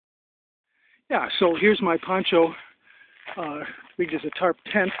Yeah, so here's my poncho rigged as a tarp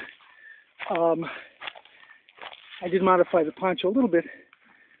tent. I did modify the poncho a little bit.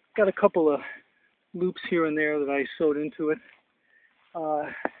 Got a couple of loops here and there that I sewed into it.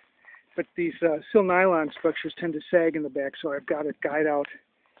 But these sil nylon structures tend to sag in the back, so I've got a guide out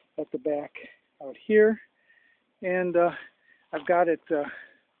at the back out here. And I've got it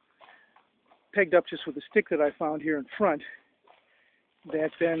pegged up just with a stick that I found here in front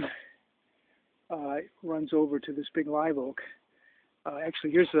that then runs over to this big live oak.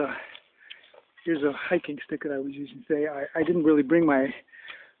 Actually, here's a hiking stick that I was using today. I didn't really bring my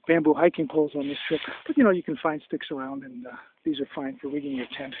bamboo hiking poles on this trip, but you know, you can find sticks around, and these are fine for rigging your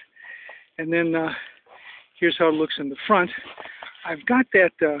tent. And then here's how it looks in the front. I've got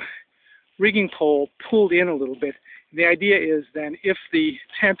that rigging pole pulled in a little bit. The idea is then if the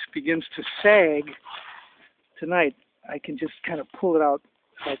tent begins to sag tonight, I can just kind of pull it out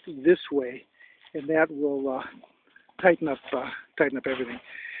like this way, and that will tighten up everything.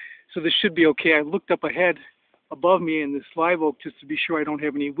 So this should be okay. I looked up ahead above me in this live oak just to be sure I don't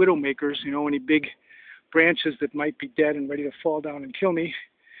have any widow makers, you know, any big branches that might be dead and ready to fall down and kill me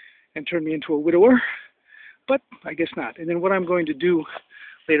and turn me into a widower, but I guess not. And then what I'm going to do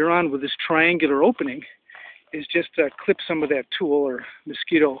later on with this triangular opening is just clip some of that tulle or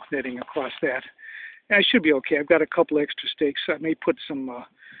mosquito netting across that. And I should be okay. I've got a couple extra stakes. I may put some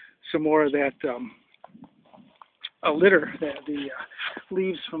more of that litter, the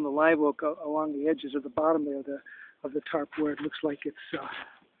leaves from the live oak along the edges of the bottom there of the tarp where it looks like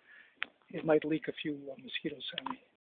it might leak a few mosquitoes on me.